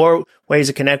stream, more ways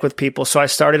to connect with people. So I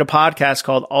started a podcast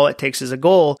called All It Takes Is a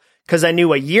Goal, because I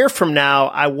knew a year from now,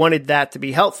 I wanted that to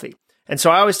be healthy. And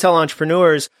so I always tell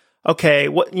entrepreneurs, okay,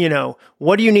 what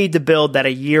do you need to build that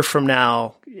a year from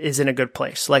now is in a good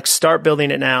place? Like start building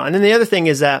it now. And then the other thing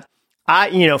is that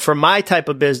for my type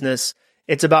of business,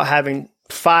 it's about having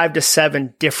 5 to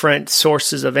 7 different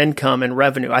sources of income and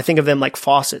revenue. I think of them like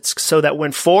faucets, so that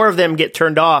when 4 of them get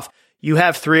turned off, you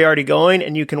have 3 already going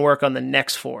and you can work on the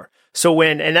next 4. So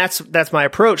that's my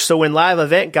approach. So when live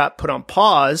event got put on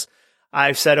pause,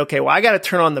 I said, okay, well, I got to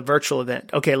turn on the virtual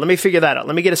event. Okay, let me figure that out.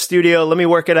 Let me get a studio. Let me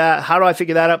work it out. How do I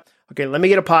figure that out? Okay, let me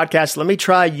get a podcast. Let me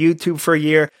try YouTube for a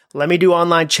year. Let me do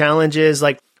online challenges.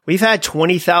 Like we've had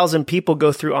 20,000 people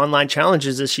go through online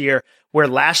challenges this year, where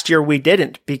last year we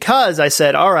didn't, because I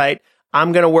said, all right,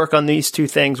 I'm going to work on these 2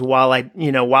 things while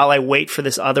I wait for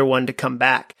this other one to come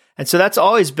back. And so that's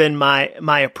always been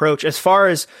my approach. As far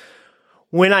as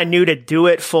when I knew to do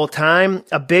it full time,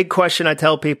 a big question I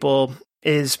tell people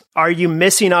is, are you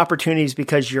missing opportunities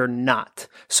because you're not?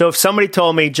 So if somebody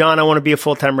told me, John, I want to be a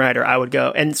full-time writer, I would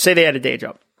go and say they had a day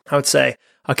job. I would say,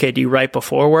 okay, do you write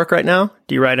before work right now?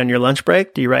 Do you write on your lunch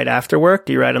break? Do you write after work?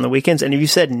 Do you write on the weekends? And if you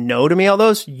said no to me, all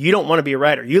those, you don't want to be a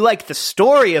writer. You like the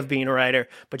story of being a writer,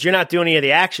 but you're not doing any of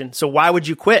the action. So why would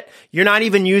you quit? You're not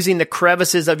even using the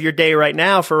crevices of your day right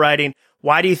now for writing.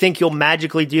 Why do you think you'll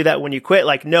magically do that when you quit?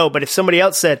 Like, no, but if somebody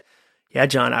else said, yeah,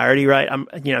 John, I already write.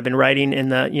 I've been writing in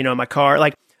the, my car.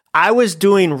 Like I was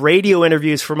doing radio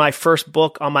interviews for my first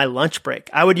book on my lunch break.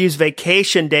 I would use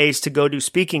vacation days to go do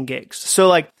speaking gigs. So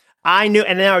like I knew,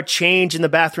 and then I would change in the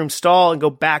bathroom stall and go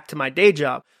back to my day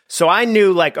job. So I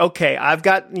knew like, okay, I've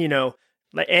got, and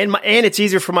it's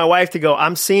easier for my wife to go,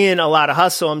 I'm seeing a lot of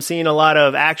hustle. I'm seeing a lot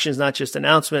of actions, not just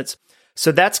announcements.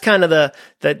 So that's kind of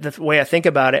the way I think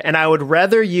about it. And I would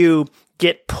rather you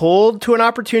get pulled to an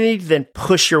opportunity than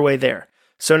push your way there.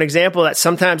 So an example that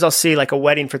sometimes I'll see like a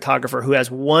wedding photographer who has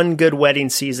one good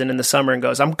wedding season in the summer and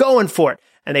goes, I'm going for it.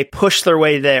 And they push their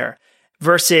way there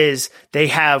versus they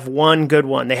have one good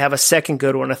one. They have a second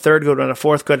good one, a third good one, a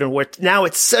fourth good one, where now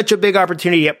it's such a big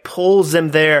opportunity. It pulls them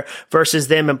there versus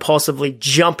them impulsively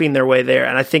jumping their way there.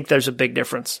 And I think there's a big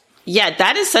difference. Yeah,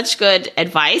 that is such good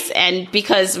advice. And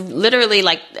because literally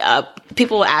like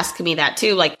people will ask me that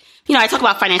too. Like, I talk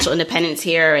about financial independence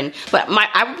here, but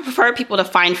I would prefer people to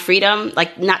find freedom,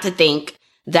 like not to think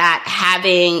that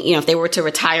having, if they were to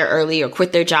retire early or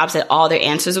quit their jobs, that all their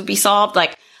answers would be solved.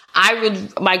 Like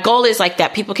my goal is like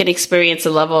that people can experience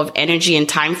a level of energy and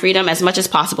time freedom as much as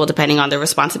possible, depending on their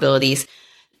responsibilities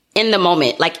in the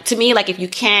moment. Like to me, like if you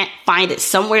can't find it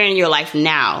somewhere in your life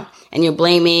now and you're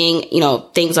blaming,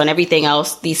 things on everything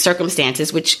else, these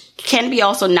circumstances, which can be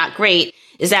also not great,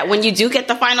 is that when you do get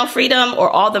the final freedom or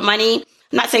all the money,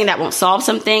 I'm not saying that won't solve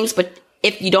some things, but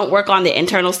if you don't work on the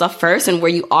internal stuff first and where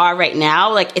you are right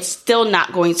now, like it's still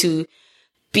not going to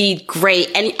be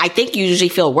great. And I think you usually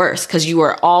feel worse because you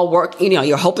are all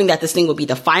you're hoping that this thing will be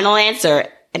the final answer.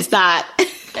 And it's not.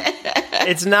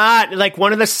 It's not. Like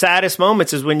one of the saddest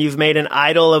moments is when you've made an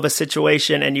idol of a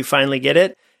situation and you finally get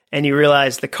it. and you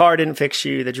realize the car didn't fix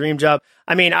you, the dream job.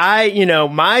 I mean,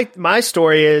 my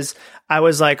story is I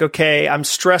was like, okay, I'm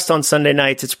stressed on Sunday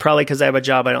nights. It's probably because I have a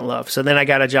job I don't love. So then I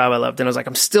got a job I loved, and I was like,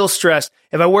 I'm still stressed.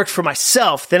 If I worked for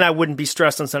myself, then I wouldn't be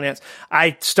stressed on Sunday nights.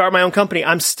 I start my own company.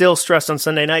 I'm still stressed on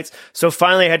Sunday nights. So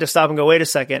finally I had to stop and go, wait a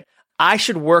second. I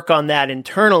should work on that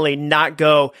internally, not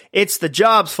go, it's the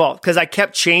job's fault, because I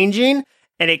kept changing.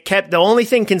 And the only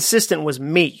thing consistent was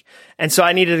me. And so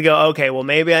I needed to go, okay, well,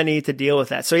 maybe I need to deal with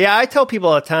that. So yeah, I tell people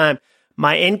all the time,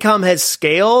 my income has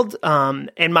scaled,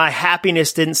 and my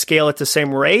happiness didn't scale at the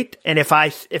same rate. And if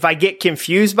I get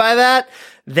confused by that,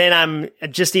 then I'm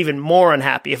just even more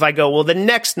unhappy. If I go, well, the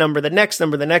next number.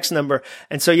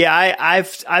 And so yeah,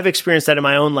 I've experienced that in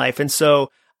my own life. And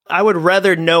so I would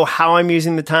rather know how I'm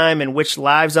using the time and which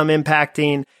lives I'm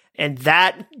impacting. And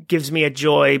that gives me a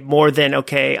joy more than,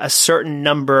 okay, a certain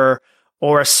number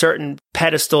or a certain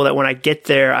pedestal that when I get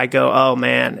there, I go, oh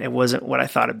man, it wasn't what I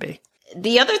thought it'd be.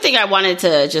 The other thing I wanted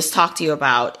to just talk to you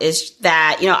about is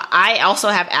that, I also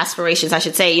have aspirations. I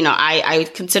should say, I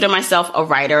consider myself a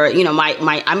writer.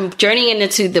 I'm journeying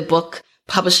into the book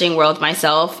publishing world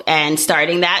myself and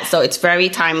starting that. So it's very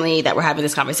timely that we're having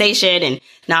this conversation. And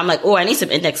now I'm like, oh, I need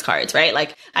some index cards, right?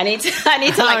 Like I need to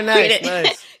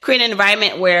create an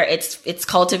environment where it's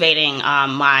cultivating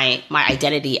my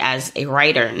identity as a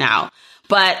writer now.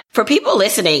 But for people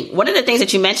listening, one of the things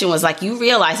that you mentioned was like you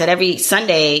realize that every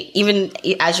Sunday, even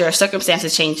as your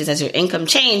circumstances changes, as your income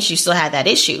changed, you still had that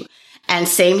issue. And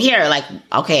same here, like,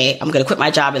 okay, I'm going to quit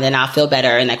my job and then I'll feel better.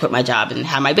 And I quit my job and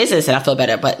have my business and I'll feel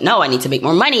better. But no, I need to make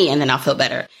more money and then I'll feel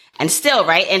better. And still,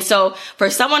 right? And so for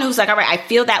someone who's like, all right, I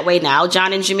feel that way now,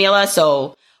 John and Jamila.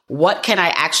 So what can I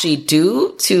actually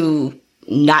do to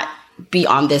not be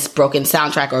on this broken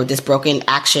soundtrack or this broken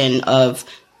action of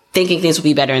thinking things will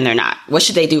be better and they're not? What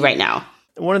should they do right now?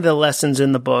 One of the lessons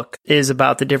in the book is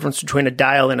about the difference between a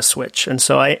dial and a switch. And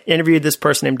so I interviewed this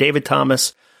person named David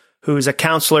Thomas, who's a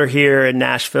counselor here in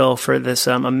Nashville for this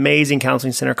amazing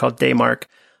counseling center called Daymark.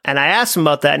 And I asked him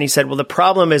about that, and he said, well, the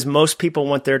problem is most people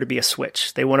want there to be a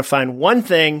switch. They want to find one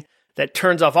thing that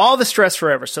turns off all the stress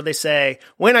forever. So they say,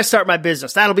 when I start my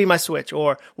business, that'll be my switch.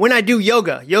 Or when I do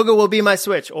yoga, yoga will be my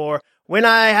switch. Or when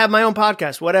I have my own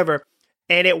podcast, whatever.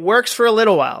 And it works for a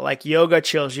little while. Like yoga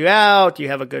chills you out. You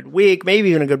have a good week, maybe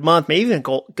even a good month, maybe even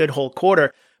a good whole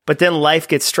quarter. But then life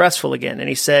gets stressful again. And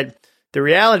he said, the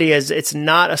reality is it's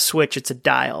not a switch, it's a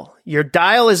dial. Your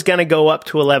dial is going to go up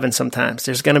to 11 sometimes.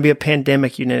 There's going to be a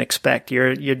pandemic you didn't expect.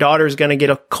 Your daughter's going to get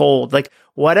a cold, like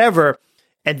whatever.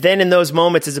 And then in those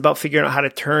moments, it's about figuring out how to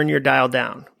turn your dial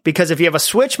down. Because if you have a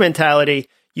switch mentality,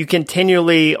 you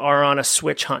continually are on a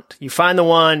switch hunt. You find the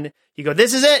one, you go,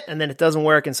 this is it, and then it doesn't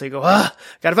work. And so you go, got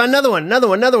to find another one.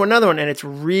 And it's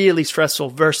really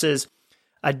stressful versus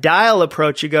a dial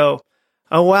approach. You go,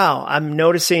 oh, wow, I'm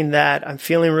noticing that I'm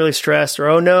feeling really stressed, or,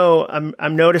 oh no,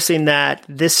 I'm noticing that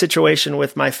this situation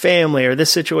with my family or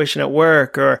this situation at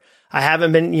work, or I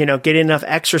haven't been, getting enough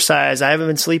exercise. I haven't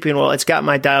been sleeping well. It's got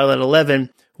my dial at 11.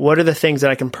 What are the things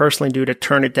that I can personally do to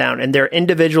turn it down? And they're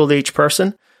individual to each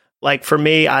person. Like for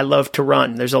me, I love to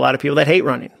run. There's a lot of people that hate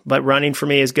running, but running for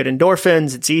me is good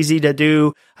endorphins. It's easy to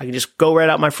do. I can just go right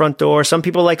out my front door. Some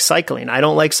people like cycling. I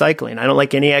don't like cycling. I don't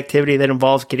like any activity that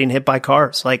involves getting hit by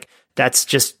cars. Like that's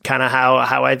just kind of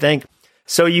how I think.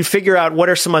 So you figure out what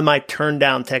are some of my turn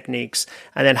down techniques,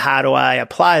 and then how do I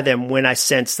apply them when I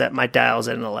sense that my dial's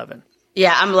at an 11.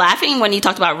 Yeah, I'm laughing when you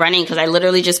talked about running because I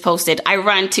literally just posted, I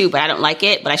run too, but I don't like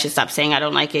it. But I should stop saying I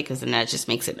don't like it because then that just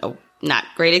makes it a not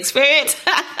great experience.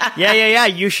 Yeah.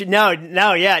 You should,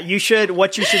 yeah. You should,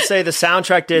 what you should say, the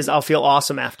soundtrack is, I'll feel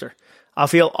awesome after.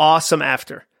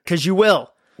 Because you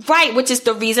will. Right, which is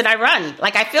the reason I run.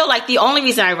 Like, I feel like the only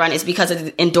reason I run is because of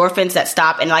the endorphins that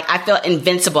stop, and like, I feel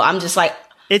invincible. I'm just like...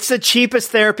 It's the cheapest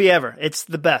therapy ever. It's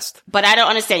the best. But I don't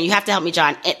understand. You have to help me,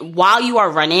 John. While you are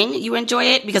running, you enjoy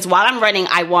it? Because while I'm running,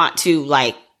 I want to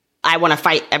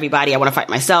fight everybody. I want to fight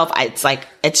myself. It's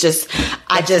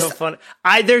so fun.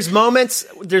 There's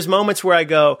moments where I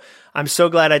go, I'm so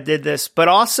glad I did this. But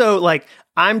also, like,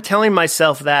 I'm telling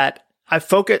myself that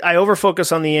I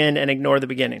over-focus on the end and ignore the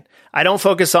beginning. I don't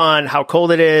focus on how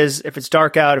cold it is, if it's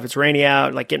dark out, if it's rainy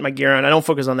out, like getting my gear on. I don't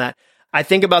focus on that. I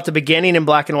think about the beginning in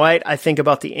black and white. I think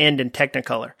about the end in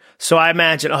Technicolor. So I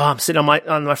imagine, I'm sitting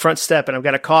on my front step and I've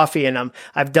got a coffee and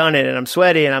I've done it and I'm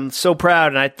sweaty and I'm so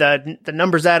proud and the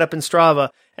numbers add up in Strava.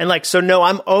 And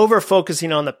I'm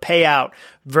over-focusing on the payout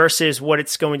versus what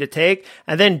it's going to take.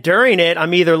 And then during it,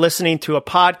 I'm either listening to a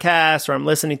podcast or I'm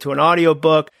listening to an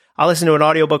audiobook. I'll listen to an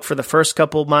audiobook for the first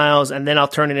couple of miles and then I'll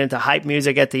turn it into hype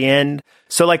music at the end.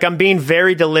 So I'm being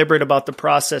very deliberate about the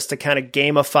process to kind of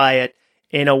gamify it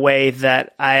in a way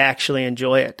that I actually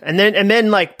enjoy it. And then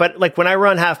but when I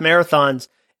run half marathons,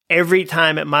 every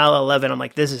time at mile 11, I'm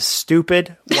like, this is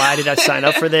stupid. Why did I sign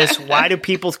up for this? Why do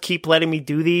people keep letting me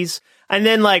do these? And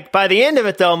then by the end of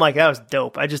it though, I'm like, that was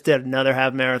dope. I just did another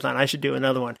half marathon. I should do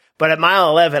another one. But at mile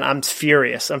 11, I'm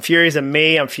furious. I'm furious at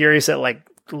me. I'm furious at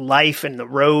life and the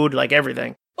road,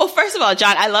 everything. Well, first of all,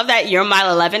 John, I love that your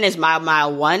mile 11 is my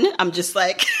mile 1. I'm just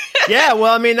like... Yeah,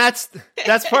 well, I mean, that's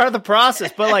part of the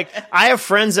process. But I have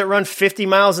friends that run 50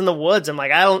 miles in the woods. I'm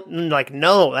like, I don't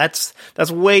no, that's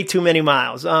way too many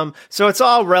miles. So it's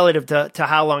all relative to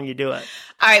how long you do it.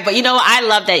 All right. But I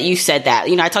love that you said that.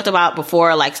 I talked about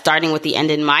before, starting with the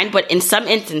end in mind, but in some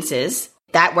instances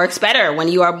that works better when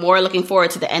you are more looking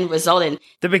forward to the end result. And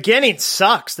the beginning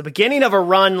sucks. The beginning of a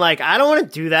run, I don't want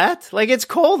to do that. It's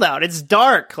cold out. It's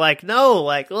dark. No,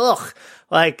 ugh.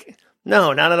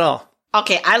 No, not at all.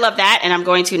 Okay, I love that. And I'm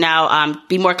going to now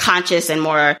be more conscious and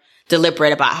more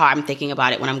deliberate about how I'm thinking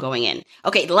about it when I'm going in.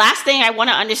 Okay, the last thing I want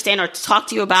to understand or talk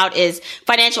to you about is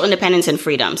financial independence and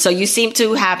freedom. So you seem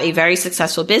to have a very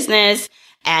successful business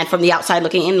and from the outside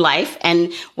looking in life.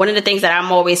 And one of the things that I'm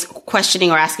always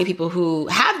questioning or asking people who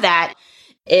have that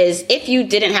is, if you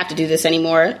didn't have to do this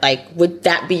anymore, would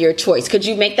that be your choice? Could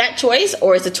you make that choice?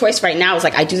 Or is the choice right now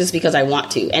I do this because I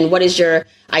want to? And what is your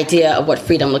idea of what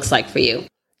freedom looks like for you?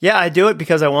 Yeah, I do it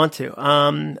because I want to.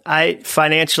 I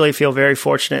financially feel very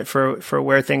fortunate for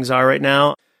where things are right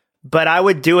now, but I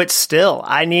would do it still.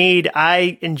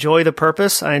 I enjoy the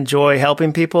purpose. I enjoy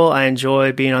helping people. I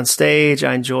enjoy being on stage.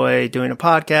 I enjoy doing a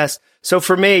podcast. So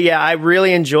for me, yeah, I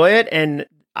really enjoy it. And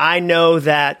I know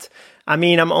that,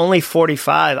 I'm only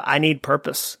 45. I need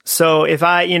purpose. So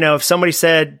if somebody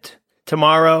said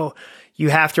tomorrow, you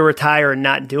have to retire and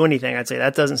not do anything, I'd say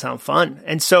that doesn't sound fun.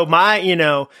 And so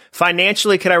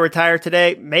financially, could I retire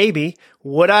today? Maybe.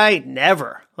 Would I?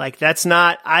 Never. That's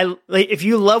not, if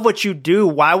you love what you do,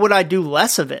 why would I do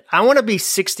less of it? I want to be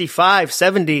 65,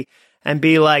 70 and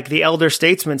be the elder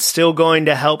statesman, still going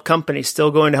to help companies, still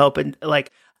going to help. And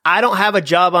I don't have a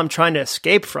job I'm trying to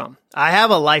escape from. I have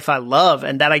a life I love,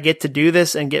 and that I get to do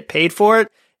this and get paid for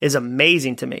it is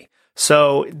amazing to me.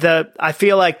 So I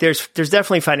feel like there's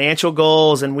definitely financial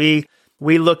goals, and we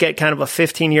look at kind of a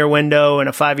 15-year window and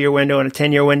a 5-year window and a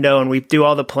 10-year window, and we do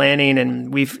all the planning,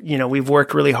 and we've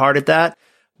worked really hard at that.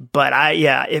 But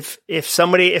if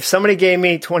somebody gave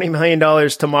me $20 million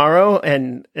tomorrow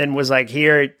and was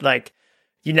here, now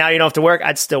you don't have to work,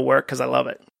 I'd still work because I love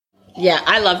it. Yeah,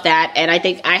 I love that. And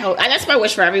I hope that's my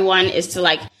wish for everyone, is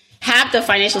to have the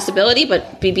financial stability,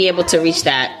 but be able to reach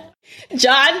that.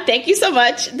 John, thank you so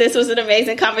much. This was an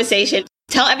amazing conversation.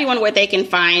 Tell everyone where they can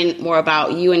find more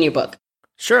about you and your book.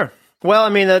 Sure. Well,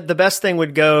 the best thing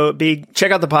would be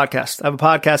check out the podcast. I have a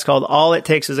podcast called All It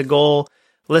Takes Is a Goal.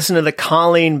 Listen to the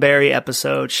Colleen Berry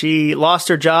episode. She lost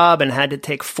her job and had to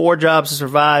take 4 jobs to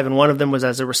survive, and one of them was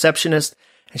as a receptionist.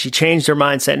 And she changed her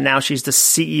mindset, and now she's the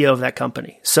CEO of that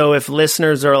company. So if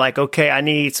listeners are okay, I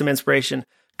need some inspiration,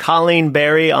 Colleen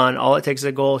Berry on All It Takes Is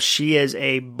a Goal. She is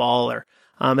a baller.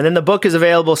 And then the book is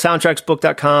available,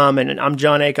 soundtracksbook.com, and I'm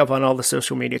Jon Acuff on all the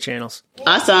social media channels.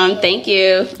 Awesome. Thank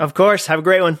you. Of course. Have a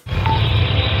great one.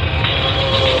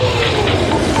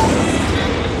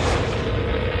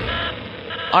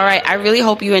 All right. I really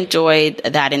hope you enjoyed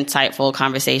that insightful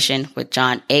conversation with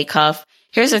Jon Acuff.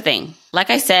 Here's the thing. Like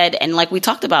I said, and like we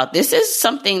talked about, this is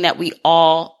something that we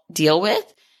all deal with.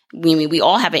 We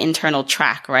all have an internal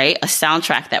track, right? A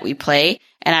soundtrack that we play.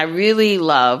 And I really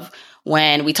love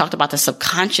when we talked about the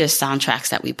subconscious soundtracks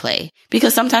that we play,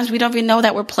 because sometimes we don't even know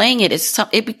that we're playing it.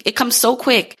 It comes so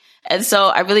quick. And so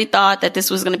I really thought that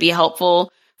this was going to be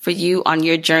helpful for you on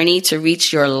your journey to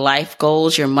reach your life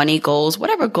goals, your money goals,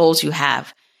 whatever goals you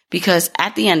have, because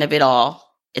at the end of it all,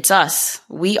 it's us.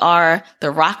 We are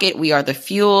the rocket. We are the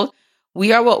fuel.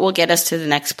 We are what will get us to the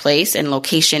next place and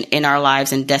location in our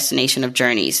lives and destination of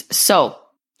journeys. So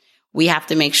we have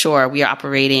to make sure we are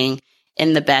operating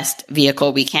in the best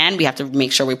vehicle we can. We have to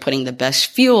make sure we're putting the best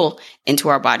fuel into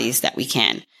our bodies that we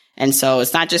can. And so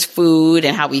it's not just food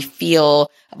and how we feel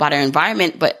about our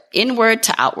environment, but inward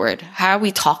to outward. How are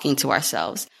we talking to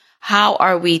ourselves? How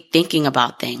are we thinking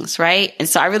about things, right? And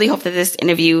so I really hope that this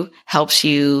interview helps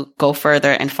you go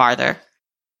further and farther.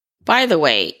 By the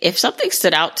way, if something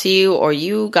stood out to you or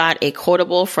you got a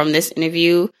quotable from this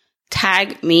interview,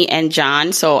 tag me and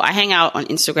John. So I hang out on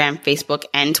Instagram, Facebook,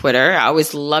 and Twitter. I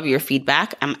always love your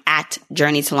feedback. I'm at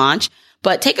Journey to Launch.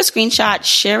 But take a screenshot,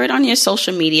 share it on your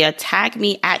social media, tag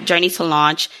me at Journey to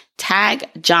Launch, tag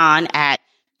John at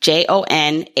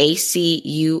JONACUFF.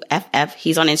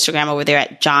 He's on Instagram over there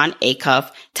at Jon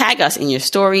Acuff. Tag us in your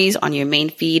stories, on your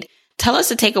main feed. Tell us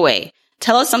the takeaway.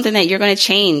 Tell us something that you're going to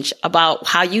change about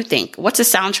how you think. What's a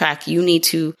soundtrack you need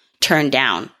to turn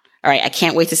down? All right, I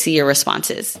can't wait to see your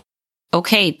responses.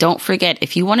 Okay, don't forget,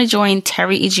 if you want to join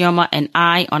Terry Ijeoma and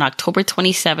I on October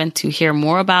 27th to hear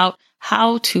more about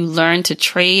how to learn to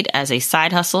trade as a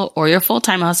side hustle or your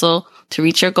full-time hustle to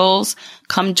reach your goals,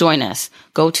 come join us.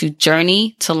 Go to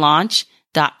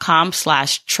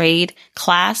journeytolaunch.com/trade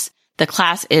class. The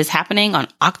class is happening on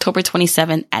October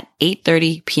 27th at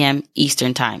 8:30 p.m.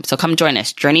 Eastern Time. So come join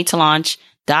us,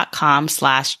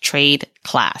 journeytolaunch.com/trade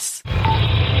class.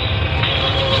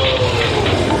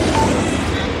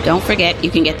 Don't forget,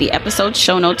 you can get the episode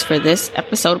show notes for this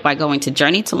episode by going to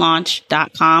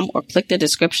journeytolaunch.com or click the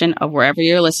description of wherever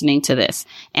you're listening to this.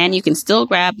 And you can still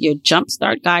grab your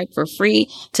Jumpstart Guide for free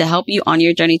to help you on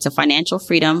your journey to financial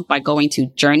freedom by going to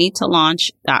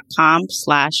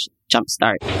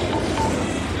journeytolaunch.com/jumpstart.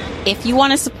 If you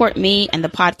want to support me and the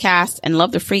podcast and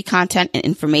love the free content and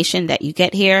information that you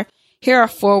get here, here are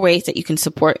 4 ways that you can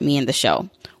support me and the show.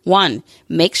 1,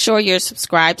 make sure you're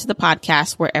subscribed to the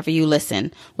podcast wherever you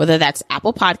listen, whether that's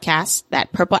Apple Podcasts,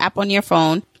 that purple app on your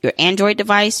phone, your Android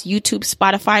device, YouTube,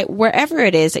 Spotify, wherever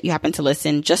it is that you happen to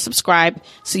listen, just subscribe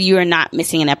so you are not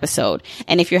missing an episode.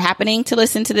 And if you're happening to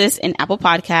listen to this in Apple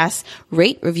Podcasts,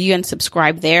 rate, review, and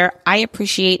subscribe there. I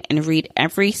appreciate and read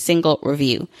every single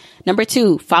review. Number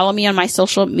 2, follow me on my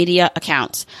social media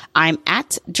accounts. I'm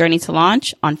at Journey to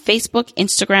Launch on Facebook,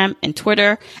 Instagram, and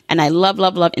Twitter, and I love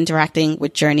interacting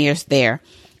with journeyers there.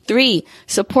 3,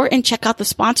 support and check out the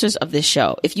sponsors of this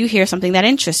show if you hear something that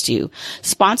interests you.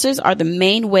 Sponsors are the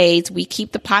main ways we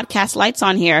keep the podcast lights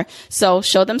on here, so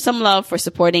show them some love for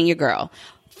supporting your girl.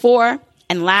 4,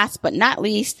 and last but not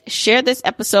least, share this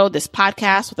episode, this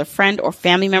podcast with a friend or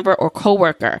family member or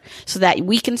coworker so that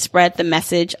we can spread the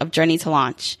message of Journey to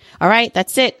Launch. All right,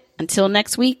 that's it. Until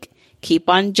next week, keep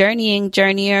on journeying,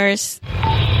 journeyers.